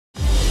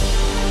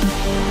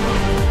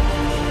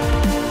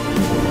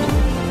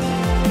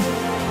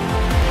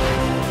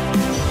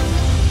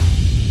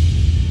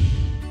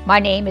My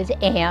name is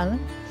Ann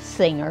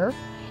Singer,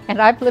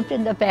 and I've lived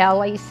in the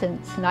Valley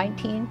since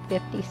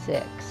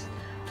 1956.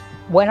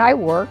 When I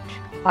worked,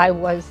 I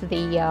was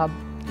the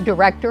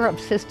Director of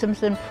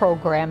Systems and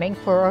Programming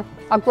for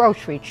a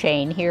grocery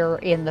chain here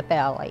in the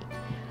Valley.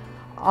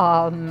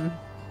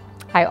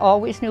 I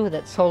always knew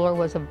that solar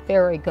was a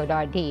very good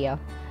idea,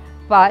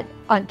 but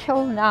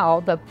until now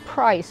the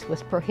price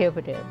was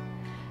prohibitive.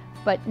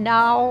 But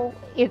now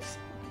it's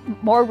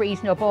more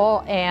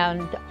reasonable,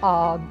 and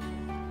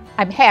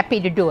I'm happy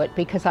to do it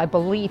because I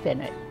believe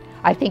in it.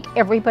 I think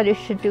everybody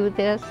should do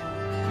this.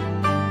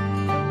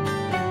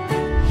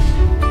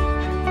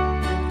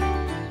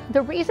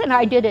 The reason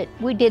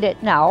we did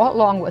it now,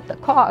 along with the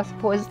cost,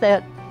 was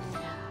that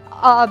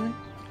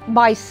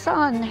my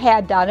son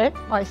had done it.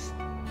 My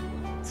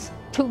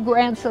two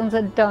grandsons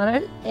had done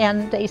it,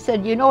 and they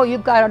said, you know,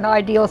 you've got an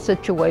ideal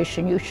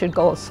situation, you should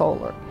go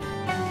solar.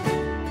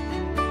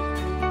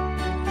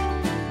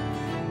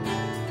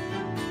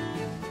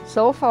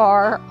 So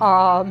far,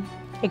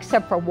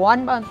 except for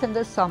 1 month in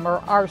the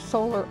summer, our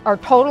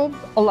total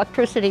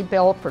electricity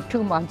bill for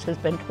 2 months has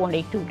been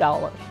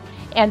 $22.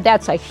 And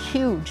that's a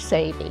huge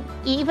saving.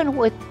 Even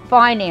with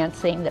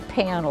financing the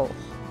panels,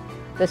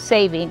 the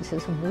savings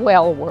is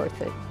well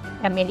worth it.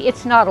 I mean,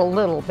 it's not a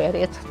little bit,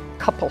 it's a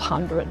couple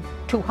hundred,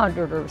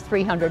 $200 or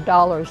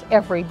 $300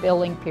 every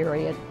billing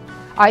period.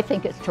 I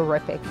think it's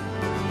terrific.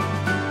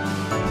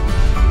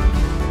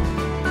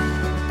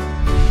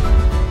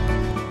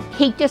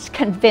 He just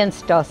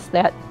convinced us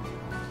that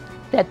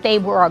they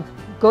were a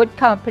good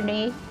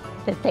company,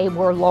 that they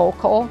were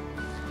local,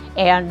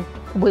 and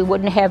we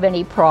wouldn't have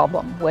any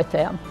problem with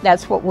them.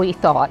 That's what we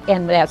thought,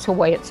 and that's the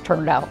way it's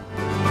turned out.